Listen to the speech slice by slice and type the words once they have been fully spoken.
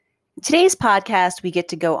Today's podcast, we get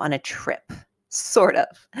to go on a trip, sort of.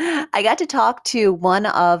 I got to talk to one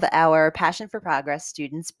of our Passion for Progress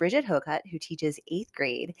students, Bridget Hocutt, who teaches eighth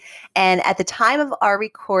grade. And at the time of our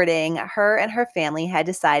recording, her and her family had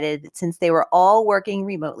decided, since they were all working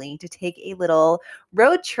remotely, to take a little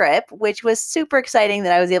road trip, which was super exciting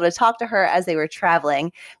that I was able to talk to her as they were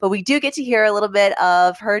traveling. But we do get to hear a little bit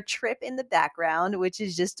of her trip in the background, which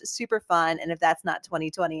is just super fun. And if that's not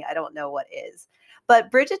 2020, I don't know what is.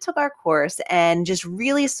 But Bridget took our course and just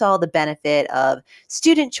really saw the benefit of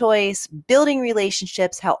student choice, building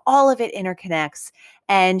relationships, how all of it interconnects.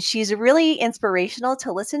 And she's really inspirational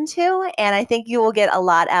to listen to. And I think you will get a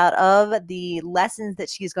lot out of the lessons that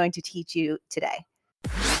she's going to teach you today.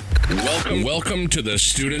 Welcome to the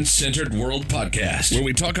Student-Centered World Podcast, where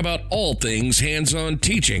we talk about all things hands-on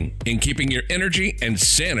teaching and keeping your energy and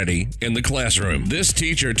sanity in the classroom. This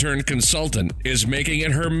teacher turned consultant is making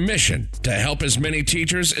it her mission to help as many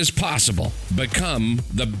teachers as possible become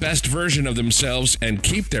the best version of themselves and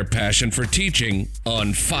keep their passion for teaching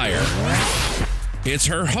on fire. It's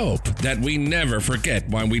her hope that we never forget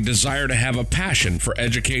why we desire to have a passion for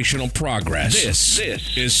educational progress. This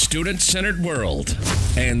is Student-Centered World,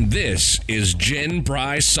 and this is Gen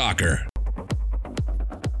Bry Soccer.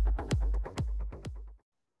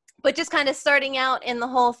 But just kind of starting out in the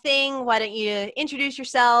whole thing, why don't you introduce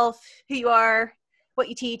yourself, who you are, what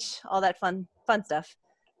you teach, all that fun stuff.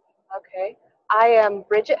 Okay. I am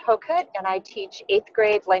Bridget Hocutt, and I teach 8th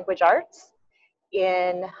grade language arts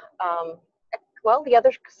in the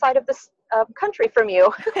other side of this country from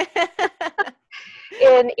you,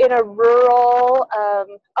 in a rural,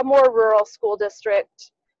 a more rural school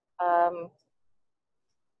district,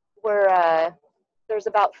 where there's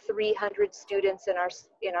about 300 students in our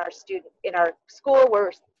school.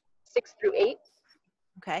 We're 6 through 8.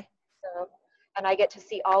 Okay. So, and I get to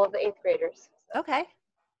see all of the 8th graders. Okay.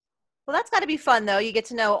 Well, that's got to be fun, though. You get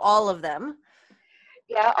to know all of them.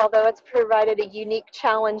 Yeah, although it's provided a unique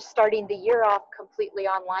challenge starting the year off completely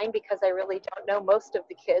online because I really don't know most of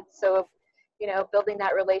the kids. So, building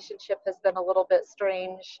that relationship has been a little bit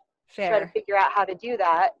strange. Fair. Try to figure out how to do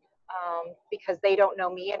that because they don't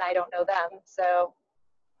know me and I don't know them. So,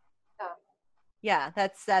 yeah,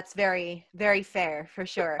 that's very, very fair for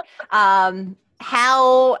sure.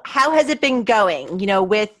 How has it been going?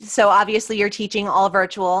 So obviously you're teaching all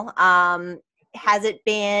virtual. Has it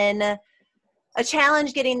been a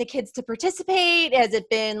challenge getting the kids to participate? Has it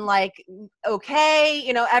been okay?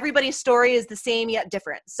 Everybody's story is the same yet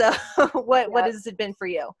different. So what has it been for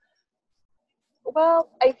you? Well,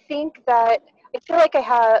 I think that I feel like I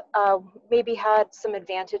have maybe had some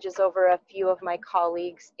advantages over a few of my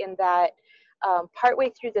colleagues in that partway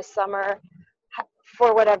through the summer,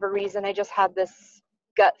 for whatever reason, I just had this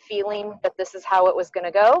gut feeling that this is how it was going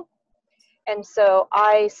to go. And so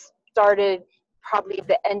I started probably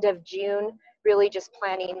the end of June really just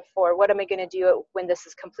planning for what am I going to do when this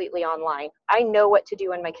is completely online. I know what to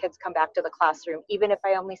do when my kids come back to the classroom, even if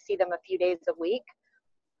I only see them a few days a week,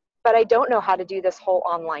 but I don't know how to do this whole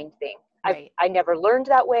online thing. Right. I never learned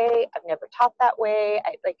that way. I've never taught that way.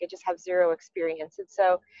 I just have zero experience. And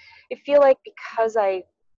so I feel like because I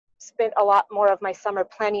spent a lot more of my summer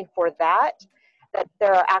planning for that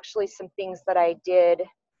there are actually some things that I did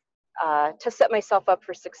to set myself up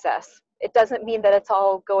for success. It doesn't mean that it's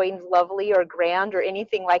all going lovely or grand or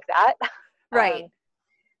anything like that. Right.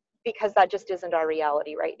 Because that just isn't our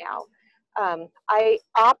reality right now. I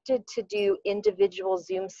opted to do individual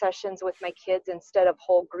Zoom sessions with my kids instead of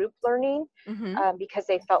whole group learning because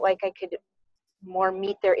I felt like I could more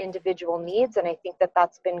meet their individual needs. And I think that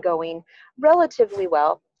that's been going relatively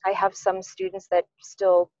well. I have some students that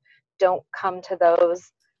still don't come to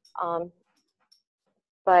those,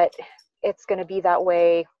 but it's going to be that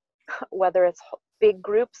way whether it's big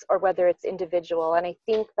groups or whether it's individual. And I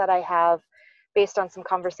think that I have, based on some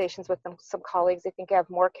conversations with some colleagues, I think I have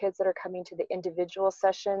more kids that are coming to the individual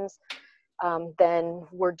sessions than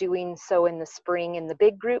we're doing so in the spring in the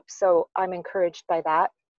big group. So I'm encouraged by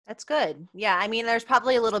that. That's good. Yeah. I mean, there's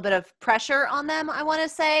probably a little bit of pressure on them. I want to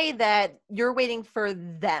say that you're waiting for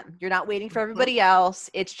them. You're not waiting for everybody else.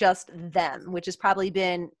 It's just them, which has probably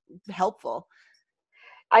been helpful.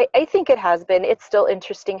 I think it has been. It's still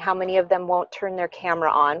interesting how many of them won't turn their camera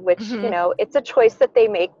on, which, it's a choice that they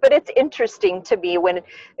make, but it's interesting to me when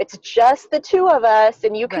it's just the two of us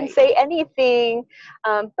and you can say anything.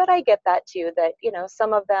 But I get that too, that,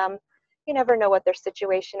 some of them, you never know what their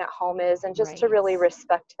situation at home is, and just to really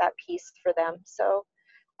respect that piece for them. So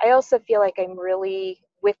I also feel like I'm really,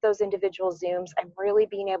 with those individual Zooms, I'm really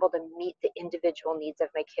being able to meet the individual needs of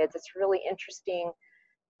my kids. It's really interesting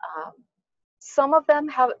some of them,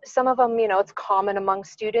 it's common among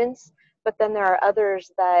students, but then there are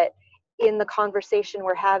others that in the conversation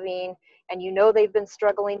we're having, and they've been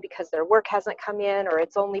struggling because their work hasn't come in or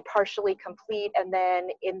it's only partially complete, and then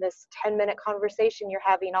in this 10-minute conversation you're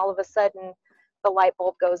having, all of a sudden the light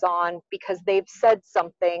bulb goes on because they've said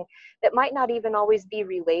something that might not even always be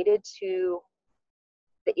related to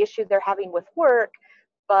the issue they're having with work,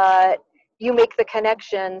 but you make the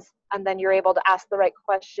connections and then you're able to ask the right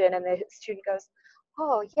question and the student goes,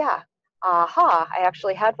 oh yeah, aha, I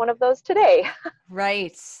actually had one of those today.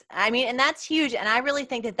 Right. I mean, and that's huge. And I really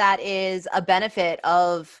think that that is a benefit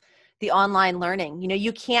of the online learning.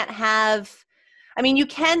 You can't have, I mean, you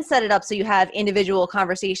can set it up so you have individual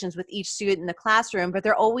conversations with each student in the classroom, but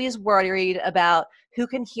they're always worried about who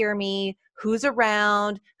can hear me, who's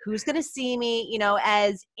around, who's going to see me,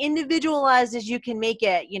 as individualized as you can make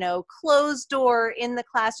it, closed door in the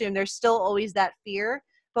classroom. There's still always that fear.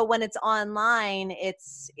 But when it's online,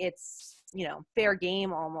 it's fair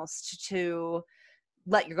game almost to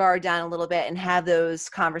let your guard down a little bit and have those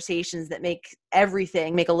conversations that make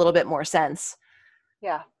everything make a little bit more sense.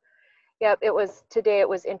 Yeah. Yeah, today it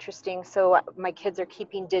was interesting. So my kids are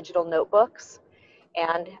keeping digital notebooks,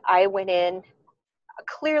 and I went in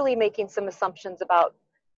clearly making some assumptions about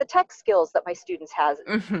the tech skills that my students has,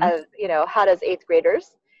 Mm-hmm. had as eighth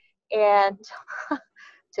graders. And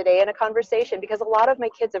today in a conversation, because a lot of my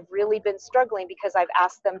kids have really been struggling because I've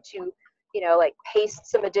asked them to, like paste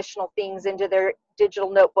some additional things into their digital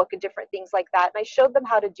notebook and different things like that. And I showed them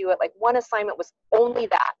how to do it. Like one assignment was only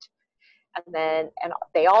that. And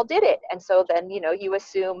they all did it. And so then, you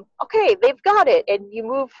assume, okay, they've got it, and you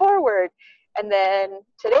move forward. And then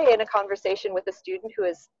today in a conversation with a student who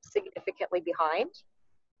is significantly behind,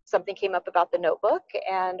 something came up about the notebook,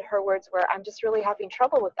 and her words were, I'm just really having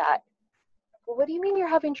trouble with that. Well, what do you mean you're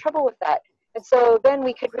having trouble with that? And so then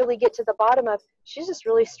we could really get to the bottom of, she's just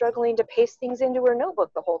really struggling to paste things into her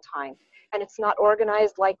notebook the whole time. And it's not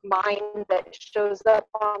organized like mine that shows up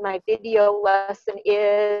on my video lesson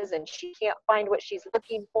is, and she can't find what she's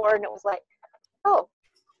looking for. And it was like, oh,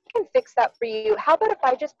 I can fix that for you. How about if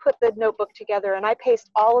I just put the notebook together and I paste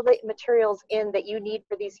all of the materials in that you need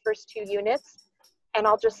for these first 2 units, and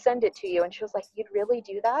I'll just send it to you. And she was like, you'd really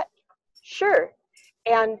do that? Sure.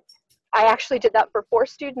 And I actually did that for 4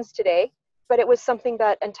 students today, but it was something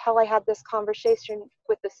that until I had this conversation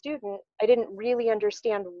with the student, I didn't really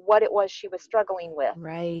understand what it was she was struggling with.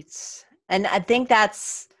 Right. And I think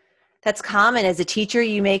that's common as a teacher.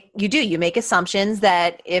 You make assumptions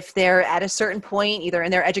that if they're at a certain point, either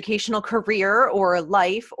in their educational career or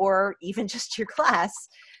life, or even just your class,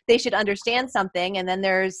 they should understand something. And then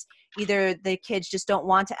there's either the kids just don't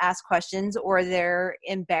want to ask questions, or they're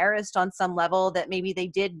embarrassed on some level that maybe they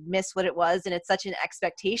did miss what it was. And it's such an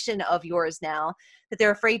expectation of yours now that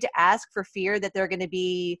they're afraid to ask for fear that they're going to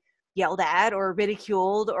be yelled at or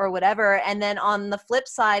ridiculed or whatever. And then on the flip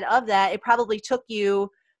side of that, it probably took you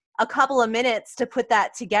a couple of minutes to put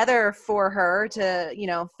that together for her to,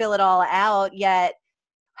 fill it all out. Yet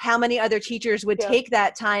how many other teachers would Yeah. take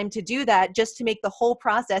that time to do that just to make the whole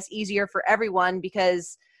process easier for everyone?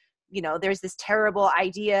 Because, there's this terrible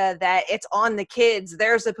idea that it's on the kids.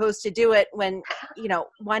 They're supposed to do it when,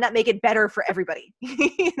 why not make it better for everybody?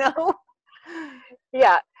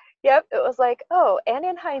 Yeah. Yep. It was like, oh, and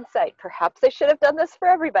in hindsight, perhaps I should have done this for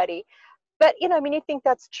everybody. But, I think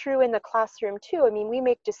that's true in the classroom too. I mean, we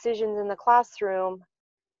make decisions in the classroom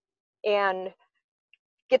and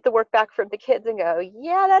get the work back from the kids and go,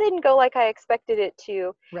 yeah, that didn't go like I expected it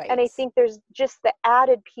to. And Right. I think there's just the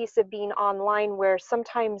added piece of being online where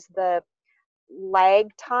sometimes the lag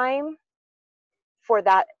time for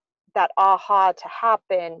that aha to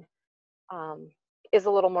happen um, is a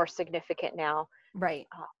little more significant now. Right.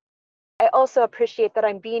 I also appreciate that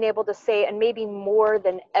I'm being able to say, and maybe more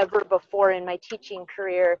than ever before in my teaching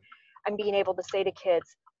career, I'm being able to say to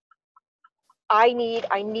kids, I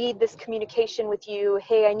need this communication with you.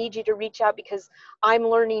 Hey, I need you to reach out because I'm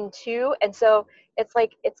learning too. And so it's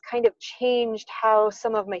like, it's kind of changed how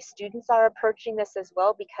some of my students are approaching this as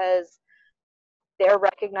well, because they're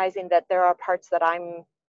recognizing that there are parts that I'm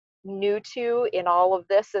new to in all of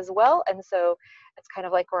this as well. And so it's kind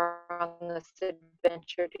of like we're on this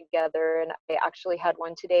adventure together. And I actually had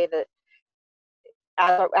one today that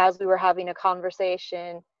as we were having a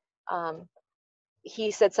conversation, um,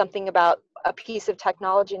 he said something about a piece of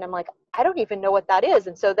technology, and I'm like, I don't even know what that is.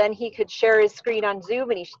 And so then he could share his screen on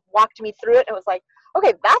Zoom, and he walked me through it, and it was like,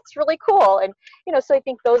 okay, that's really cool. And so I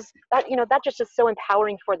think that just is so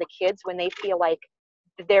empowering for the kids when they feel like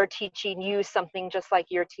they're teaching you something just like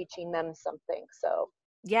you're teaching them something. So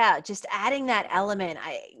Yeah, just adding that element.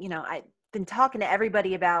 been talking to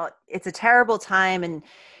everybody about, it's a terrible time and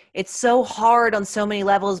it's so hard on so many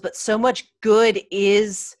levels, but so much good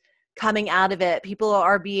is coming out of it. People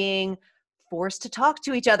are being forced to talk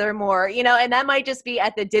to each other more, and that might just be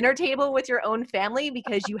at the dinner table with your own family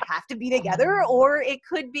because you have to be together, or it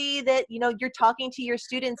could be that, you're talking to your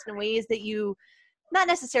students in ways that you not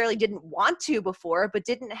necessarily didn't want to before, but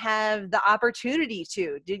didn't have the opportunity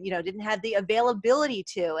to, didn't have the availability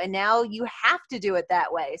to, and now you have to do it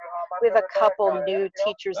that way. We have a couple new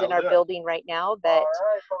teachers in our building right now that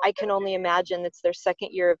I can only imagine it's their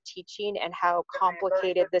second year of teaching and how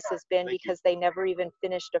complicated this has been because they never even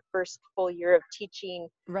finished a first full year of teaching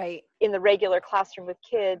Right. in the regular classroom with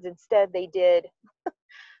kids. Instead, they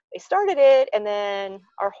started it, and then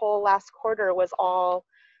our whole last quarter was all,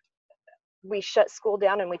 we shut school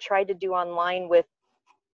down and we tried to do online with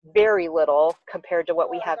very little compared to what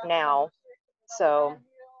we have now. So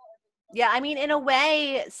yeah, I mean, in a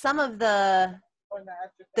way, some of the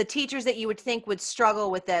teachers that you would think would struggle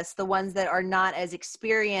with this, the ones that are not as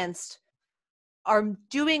experienced, are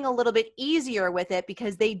doing a little bit easier with it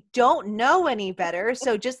because they don't know any better.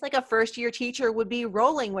 So just like a first year teacher would be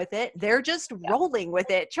rolling with it, they're just rolling with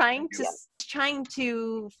it, trying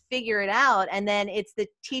to figure it out. And then it's the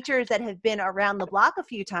teachers that have been around the block a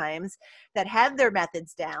few times, that have their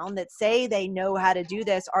methods down, that say they know how to do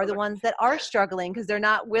this, are the ones that are struggling because they're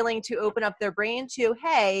not willing to open up their brain to,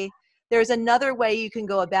 hey, there's another way you can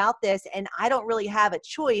go about this, and I don't really have a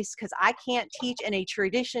choice because I can't teach in a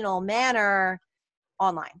traditional manner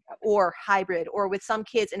online or hybrid or with some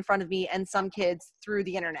kids in front of me and some kids through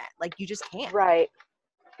the internet. Like, you just can't. Right.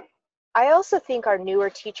 I also think our newer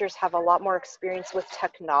teachers have a lot more experience with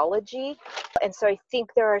technology. And so I think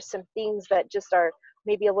there are some things that just are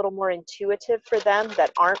maybe a little more intuitive for them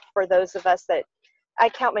that aren't for those of us that, I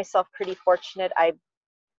count myself pretty fortunate.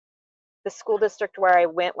 The school district where I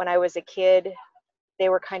went when I was a kid, they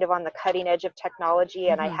were kind of on the cutting edge of technology,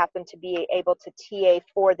 and I happened to be able to TA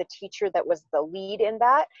for the teacher that was the lead in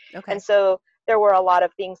that. Okay. And so there were a lot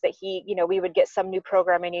of things that we would get some new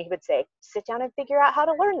program and he would say, sit down and figure out how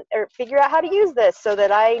to learn or figure out how to use this so that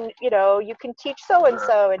you can teach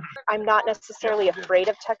so-and-so. And I'm not necessarily afraid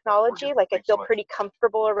of technology. Like, I feel pretty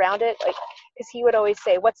comfortable around it. Like, because he would always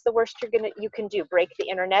say, what's the worst you can do? Break the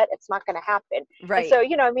internet? It's not going to happen. Right. And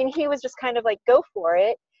so, he was just kind of like, go for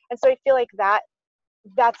it. And so I feel like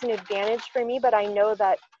that's an advantage for me, but I know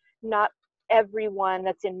that not everyone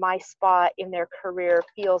that's in my spot in their career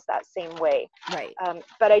feels that same way. Right.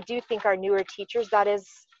 But I do think our newer teachers, that is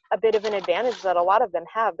a bit of an advantage that a lot of them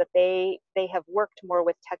have, that they have worked more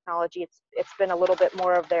with technology. It's been a little bit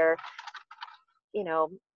more of their,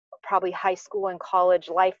 probably high school and college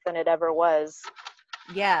life than it ever was.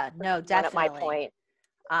 Yeah, no, definitely. At my point.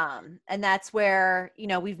 And that's where,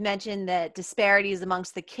 we've mentioned that disparities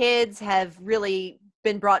amongst the kids have really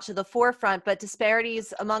been brought to the forefront, but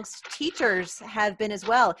disparities amongst teachers have been as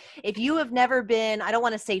well. If you have never been, I don't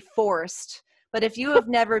want to say forced, but if you have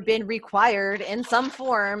never been required in some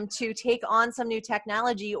form to take on some new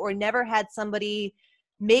technology, or never had somebody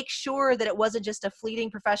make sure that it wasn't just a fleeting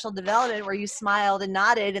professional development where you smiled and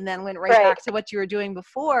nodded and then went right back to what you were doing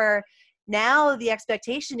before, now the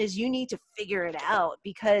expectation is you need to figure it out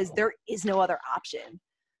because there is no other option.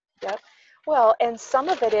 Yep. Well, and some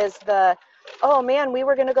of it is oh man, we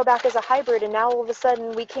were going to go back as a hybrid and now all of a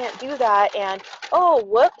sudden we can't do that. And, oh,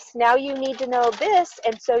 whoops, now you need to know this.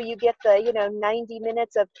 And so you get the, 90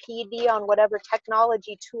 minutes of PD on whatever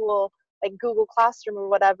technology tool, like Google Classroom or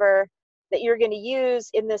whatever, that you're going to use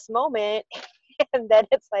in this moment. And then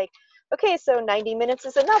it's like, okay, so 90 minutes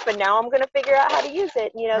is enough. And now I'm going to figure out how to use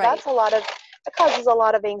it. Right. That causes a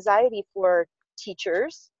lot of anxiety for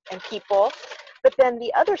teachers and people. But then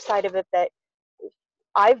the other side of it that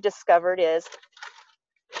I've discovered is,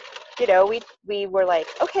 we were like,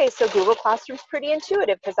 okay, so Google Classroom's pretty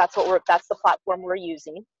intuitive because that's the platform we're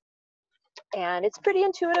using. And it's pretty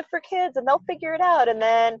intuitive for kids and they'll figure it out. And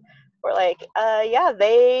then we're like, yeah,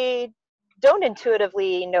 they don't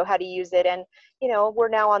intuitively know how to use it. And, we're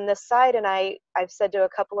now on this side, and I've said to a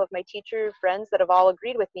couple of my teacher friends that have all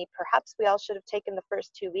agreed with me, perhaps we all should have taken the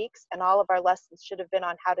first 2 weeks and all of our lessons should have been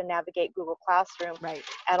on how to navigate Google Classroom. Right.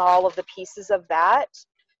 And all of the pieces of that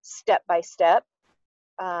step by step.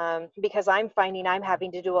 Because I'm finding I'm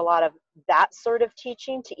having to do a lot of that sort of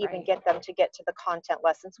teaching to even get them to get to the content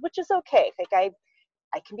lessons, which is okay. Like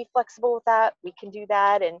I can be flexible with that. We can do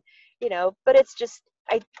that. And, but it's just,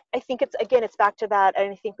 I think it's back to that.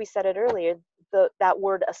 And I think we said it earlier, that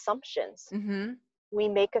word assumptions. Mm-hmm. We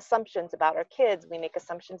make assumptions about our kids. We make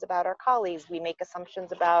assumptions about our colleagues. We make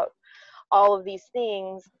assumptions about all of these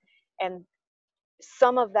things. And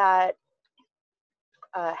some of that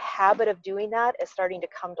habit of doing that is starting to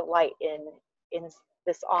come to light in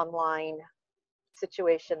this online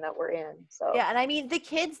situation that we're in. So Yeah, and I mean, the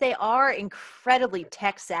kids, they are incredibly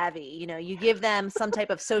tech savvy. You know, you give them some type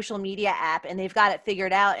of social media app and they've got it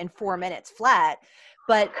figured out in 4 minutes flat.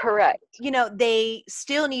 But, correct. you know, they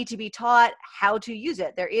still need to be taught how to use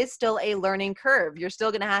it. There is still a learning curve. You're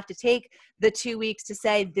still going to have to take the 2 weeks to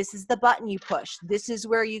say, this is the button you push, this is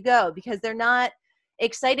where you go, because they're not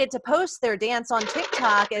excited to post their dance on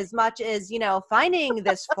TikTok as much as, you know, finding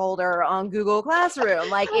this folder on Google Classroom.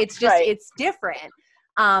 Like, it's just, Right. it's different.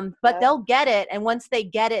 But Yeah. they'll get it. And once they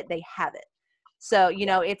get it, they have it. So, you Yeah.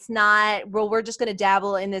 know, it's not, well, we're just going to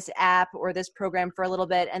dabble in this app or this program for a little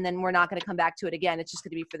bit, and then we're not going to come back to it again. It's just going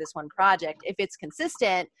to be for this one project. If it's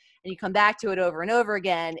consistent and you come back to it over and over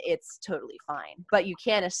again, it's totally fine. But you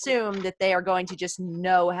can't assume that they are going to just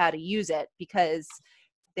know how to use it, because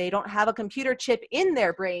they don't have a computer chip in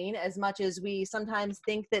their brain as much as we sometimes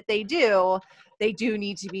think that they do. They do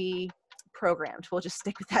need to be programmed. We'll just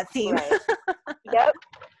stick with that theme. Right. Yep.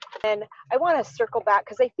 And I want to circle back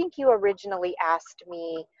because I think you originally asked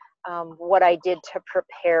me what I did to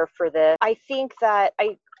prepare for this. I think that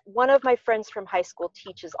one of my friends from high school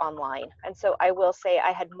teaches online. And so I will say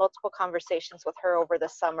I had multiple conversations with her over the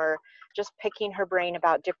summer, just picking her brain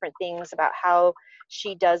about different things, about how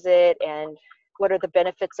she does it and what are the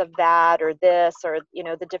benefits of that or this, or, you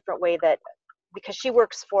know, the different way that, because she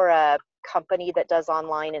works for a company that does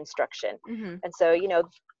online instruction. Mm-hmm. And so, you know,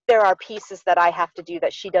 there are pieces that I have to do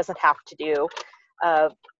that she doesn't have to do.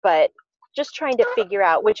 But just trying to figure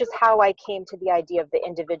out, which is how I came to the idea of the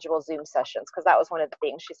individual Zoom sessions, because that was one of the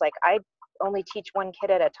things. She's like, I only teach one kid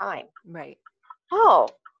at a time. Right. Oh,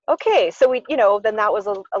 okay. So we, you know, then that was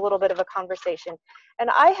a little bit of a conversation. And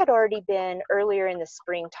I had already been earlier in the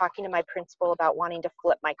spring talking to my principal about wanting to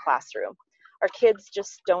flip my classroom. Our kids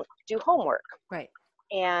just don't do homework. Right.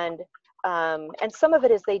 And some of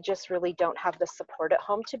it is they just really don't have the support at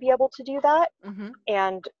home to be able to do that. Mm-hmm.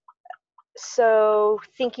 And so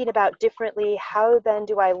thinking about differently, how then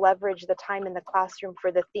do I leverage the time in the classroom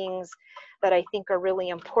for the things that I think are really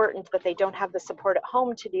important, but they don't have the support at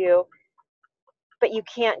home to do, but you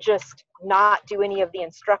can't just not do any of the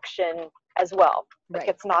instruction as well. Like, Right.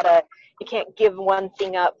 it's not you can't give one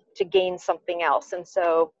thing up to gain something else. And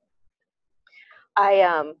so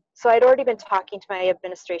so I'd already been talking to my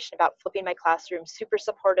administration about flipping my classroom, super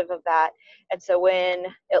supportive of that. And so when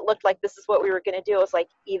it looked like this is what we were going to do, it was like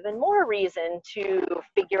even more reason to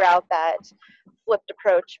figure out that flipped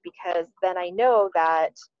approach, because then I know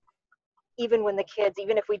that even when the kids,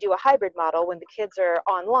 even if we do a hybrid model, when the kids are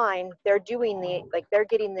online, they're doing they're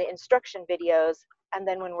getting the instruction videos. And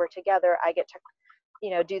then when we're together, I get to,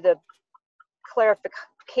 you know, do the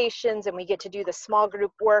clarifications, and we get to do the small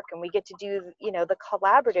group work, and we get to do, you know, the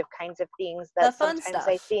collaborative kinds of things The that fun sometimes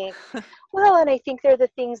I stuff. think, well, and I think they're the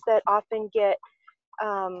things that often get,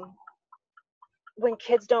 when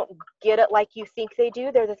kids don't get it like you think they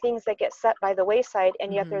do, they're the things that get set by the wayside,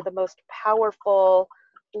 and yet Mm-hmm. they're the most powerful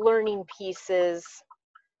learning pieces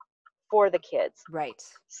for the kids. Right.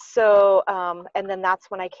 So, and then that's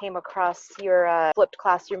when I came across your flipped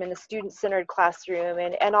classroom and the student-centered classroom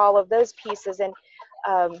and all of those pieces. And,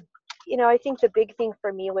 you know, I think the big thing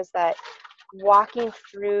for me was that walking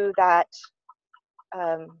through that,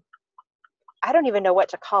 I don't even know what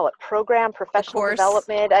to call it, program, The professional course.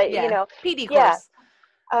 development, you Yeah. know, PD yeah.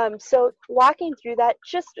 course. So walking through that,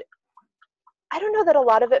 just, I don't know that a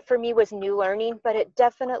lot of it for me was new learning, but it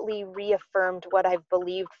definitely reaffirmed what I've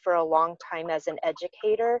believed for a long time as an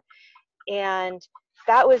educator. And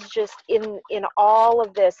that was just in all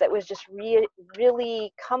of this, it was just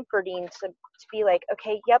really comforting to be like,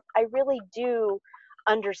 okay, yep, I really do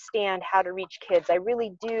understand how to reach kids. I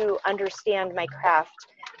really do understand my craft.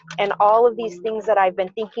 And all of these things that I've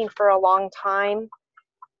been thinking for a long time,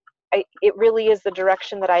 it really is the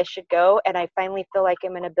direction that I should go. And I finally feel like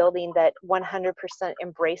I'm in a building that 100%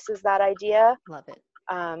 embraces that idea. Love it.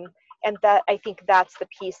 And that, I think that's the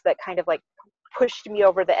piece that kind of like pushed me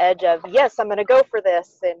over the edge of, yes, I'm going to go for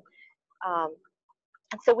this. And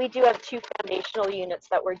so we do have 2 foundational units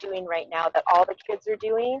that we're doing right now that all the kids are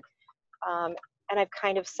doing. And I've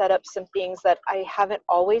kind of set up some things that I haven't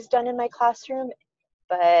always done in my classroom,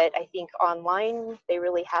 but I think online they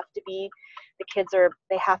really have to be. The kids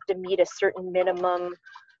they have to meet a certain minimum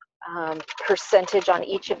percentage on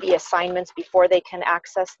each of the assignments before they can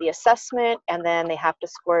access the assessment, and then they have to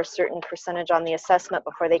score a certain percentage on the assessment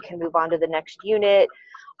before they can move on to the next unit.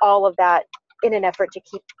 All of that in an effort to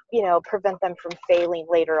keep, you know, prevent them from failing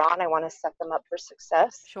later on. I want to set them up for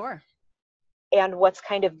success. Sure. And what's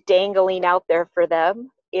kind of dangling out there for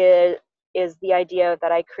them is is the idea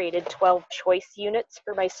that I created 12 choice units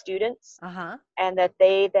for my students, Uh-huh. and that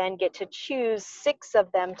they then get to choose 6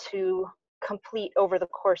 of them to complete over the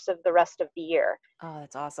course of the rest of the year. Oh,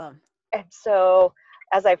 that's awesome. And so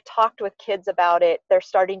as I've talked with kids about it, they're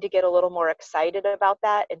starting to get a little more excited about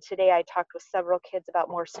that. And today I talked with several kids about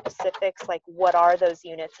more specifics, like what are those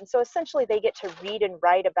units? And so essentially they get to read and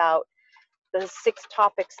write about the 6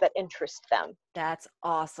 topics that interest them. That's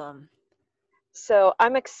awesome. So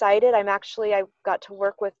I'm excited. I got to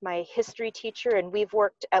work with my history teacher, and we've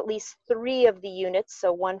worked at least 3 of the units.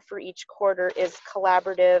 So one for each quarter is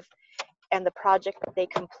collaborative, and the project that they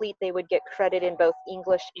complete, they would get credit in both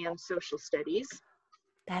English and social studies.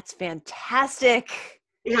 That's fantastic.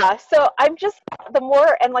 Yeah, so I'm just the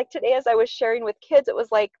more, and like today as I was sharing with kids, it was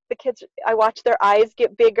like the kids, I watched their eyes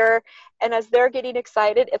get bigger, and as they're getting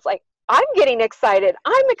excited, it's like I'm getting excited.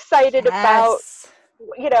 I'm excited about,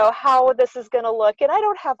 Yes. how this is going to look, and I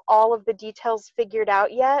don't have all of the details figured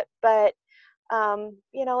out yet, but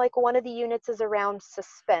like one of the units is around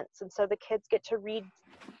suspense, and so the kids get to read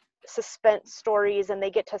suspense stories, and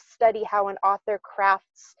they get to study how an author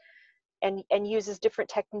crafts and uses different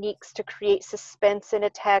techniques to create suspense in a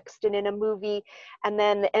text and in a movie. And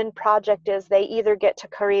then the end project is they either get to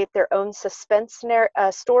create their own suspense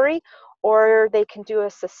story, or they can do a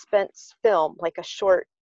suspense film, like a short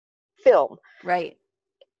film. Right.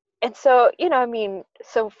 And so,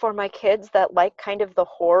 so for my kids that like kind of the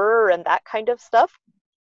horror and that kind of stuff,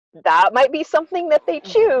 that might be something that they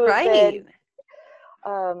choose. Right.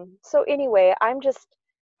 So anyway,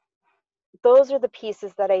 those are the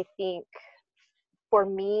pieces that I think for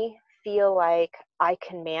me feel like I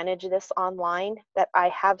can manage this online, that I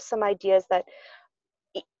have some ideas that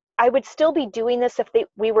I would still be doing this if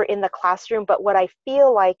we were in the classroom, but what I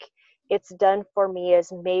feel like it's done for me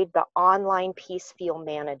is made the online piece feel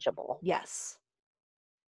manageable. Yes.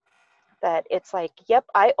 That it's like, yep,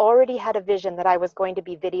 I already had a vision that I was going to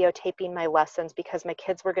be videotaping my lessons because my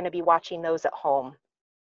kids were going to be watching those at home.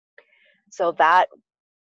 So that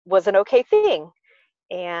was an okay thing.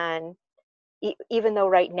 And even though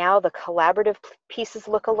right now the collaborative pieces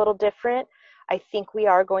look a little different, I think we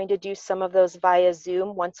are going to do some of those via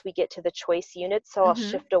Zoom once we get to the choice units. So I'll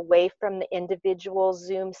shift away from the individual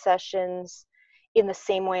Zoom sessions in the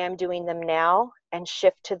same way I'm doing them now and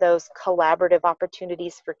shift to those collaborative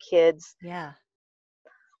opportunities for kids. Yeah.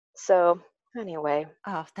 So anyway.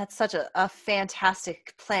 Oh, that's such a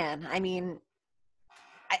fantastic plan. I mean,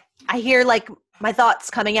 I hear like my thoughts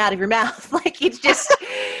coming out of your mouth. Like it's just,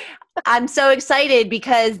 I'm so excited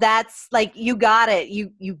because that's like, you got it.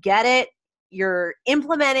 You get it. You're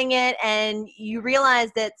implementing it, and you realize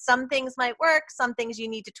that some things might work, some things you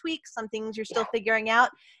need to tweak, some things you're still figuring out,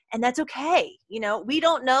 and that's okay. We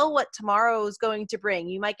don't know what tomorrow is going to bring.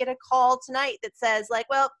 You might get a call tonight that says like,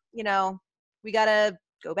 well, we got to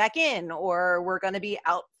go back in, or we're going to be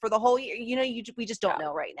out for the whole year. We just don't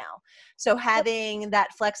know right now. So having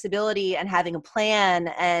that flexibility and having a plan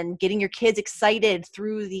and getting your kids excited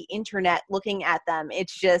through the internet, looking at them,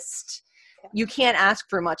 it's just, you can't ask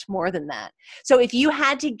for much more than that. So if you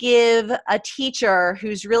had to give a teacher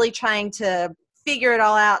who's really trying to figure it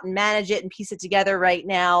all out and manage it and piece it together right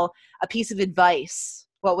now, a piece of advice,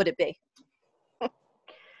 what would it be?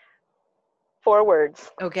 4 words.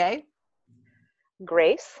 Okay.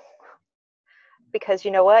 Grace. Because you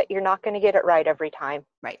know what? You're not going to get it right every time.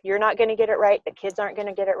 Right. You're not going to get it right. The kids aren't going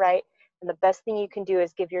to get it right. And the best thing you can do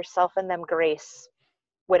is give yourself and them grace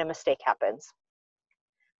when a mistake happens.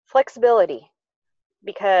 Flexibility,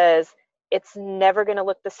 because it's never going to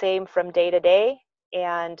look the same from day to day.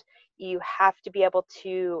 And you have to be able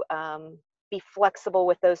to be flexible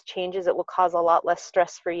with those changes. It will cause a lot less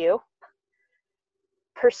stress for you.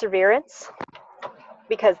 Perseverance,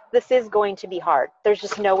 because this is going to be hard. There's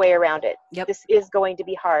just no way around it. Yep. This is going to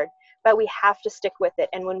be hard, but we have to stick with it.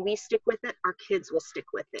 And when we stick with it, our kids will stick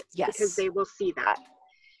with it. Yes. Because they will see that.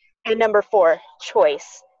 And number 4,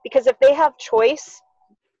 choice. Because if they have choice,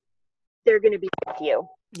 they're going to be with you.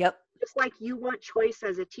 Yep. Just like you want choice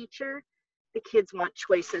as a teacher, the kids want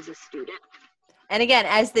choice as a student. And again,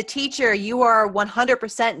 as the teacher, you are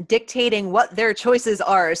 100% dictating what their choices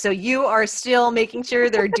are. So you are still making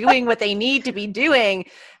sure they're doing what they need to be doing,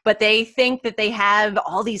 but they think that they have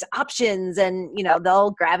all these options, and,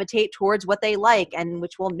 they'll gravitate towards what they like, and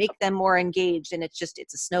which will make them more engaged. And it's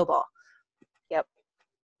a snowball. Yep.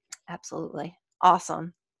 Absolutely.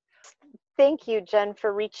 Awesome. Thank you, Jen,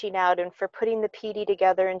 for reaching out and for putting the PD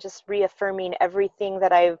together and just reaffirming everything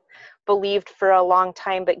that I've believed for a long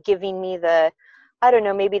time, but giving me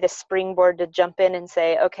maybe the springboard to jump in and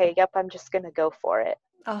say, okay, yep, I'm just going to go for it.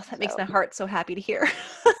 Oh, that makes my heart so happy to hear.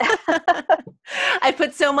 I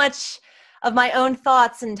put so much of my own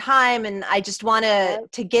thoughts and time, and I just want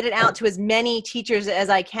Yep. to get it out to as many teachers as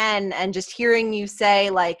I can. And just hearing you say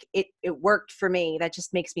like it worked for me, that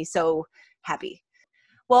just makes me so happy.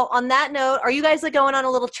 Well, on that note, are you guys like going on a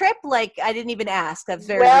little trip? Like, I didn't even ask. That's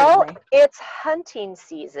very rude Well, of me. it's hunting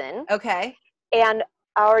season, Okay. and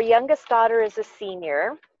our youngest daughter is a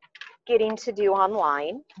senior, getting to do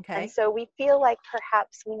online. And Okay. so we feel like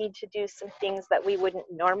perhaps we need to do some things that we wouldn't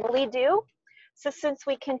normally do. So since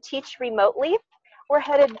we can teach remotely, we're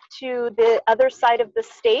headed to the other side of the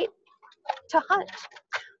state to hunt.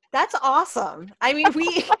 That's awesome. I mean,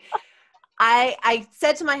 I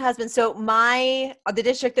said to my husband, so the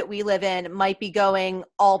district that we live in might be going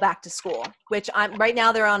all back to school, which I'm right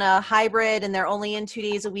now they're on a hybrid and they're only in 2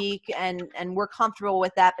 days a week and we're comfortable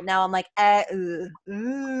with that. But now I'm like, I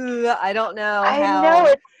don't know I know, how.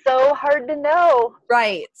 it's so hard to know.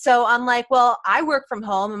 Right. So I'm like, well, I work from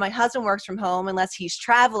home and my husband works from home unless he's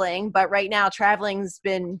traveling. But right now traveling's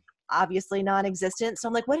been obviously non-existent. So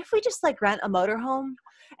I'm like, what if we just like rent a motorhome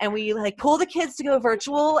and we like pull the kids to go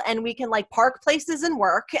virtual and we can like park places and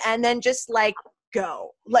work and then just like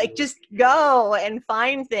just go and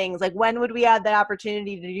find things. Like, when would we have the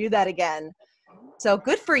opportunity to do that again? So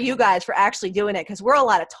good for you guys for actually doing it, because we're a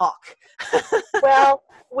lot of talk. Well,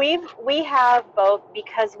 we have both,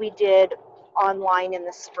 because we did online in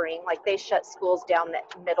the spring. Like, they shut schools down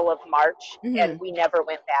the middle of March, and we never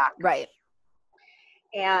went back. Right.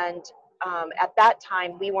 And at that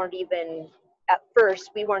time, at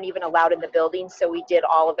first, we weren't even allowed in the building, so we did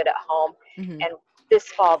all of it at home. Mm-hmm. And this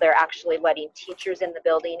fall, they're actually letting teachers in the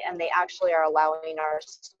building, and they actually are allowing our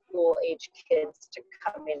school-age kids to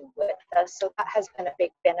come in with us. So that has been a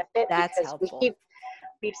big benefit. That's Because helpful.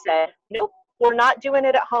 we've said, nope, we're not doing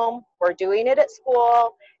it at home. We're doing it at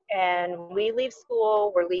school. And when we leave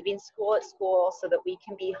school, we're leaving school at school so that we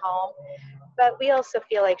can be home. But we also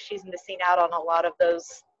feel like she's missing out on a lot of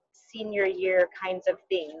those senior year kinds of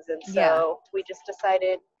things. And so we just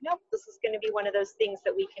decided, nope, this is going to be one of those things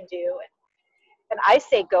that we can do. And I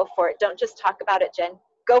say go for it. Don't just talk about it, Jen.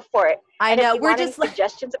 Go for it. I And if know. you We're want any just like,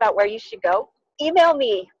 suggestions about where you should go, email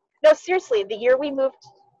me. No, seriously, the year we moved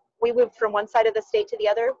from one side of the state to the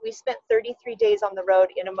other. We spent 33 days on the road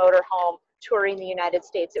in a motorhome touring the United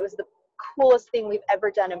States. It was the coolest thing we've ever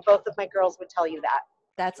done, and both of my girls would tell you that.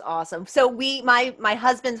 that's awesome. So my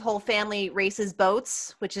husband's whole family races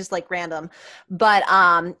boats, which is like random, but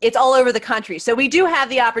it's all over the country. So we do have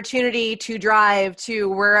the opportunity to drive to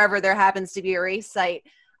wherever there happens to be a race site.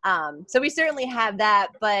 So we certainly have that,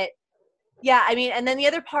 but yeah, I mean, and then the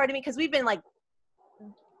other part of me, because we've been like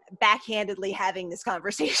backhandedly having this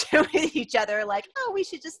conversation with each other, like, oh, we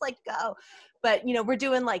should just like go. But, we're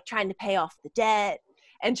doing like trying to pay off the debt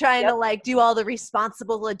and trying to like do all the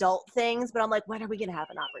responsible adult things. But I'm like, when are we going to have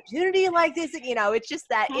an opportunity like this? It's just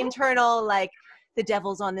that internal, like, the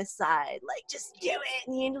devil's on this side, like, just do it.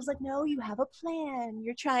 And the angel's like, no, you have a plan.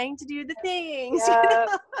 You're trying to do the things. Yeah.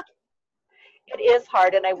 It is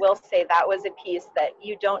hard. And I will say that was a piece that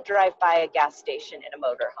you don't drive by a gas station in a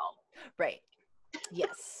motorhome. Right.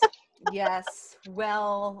 Yes. Yes.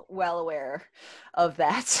 Well aware of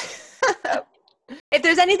that. If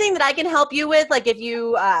there's anything that I can help you with, like if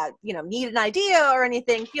you, need an idea or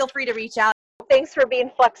anything, feel free to reach out. Thanks for being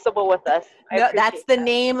flexible with us. That's the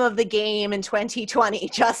name of the game in 2020.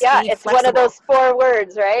 Just it's flexible. one of those 4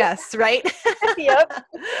 words, right? Yes, right? Yep.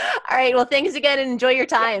 All right. Well, thanks again and enjoy your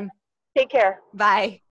time. Take care. Bye.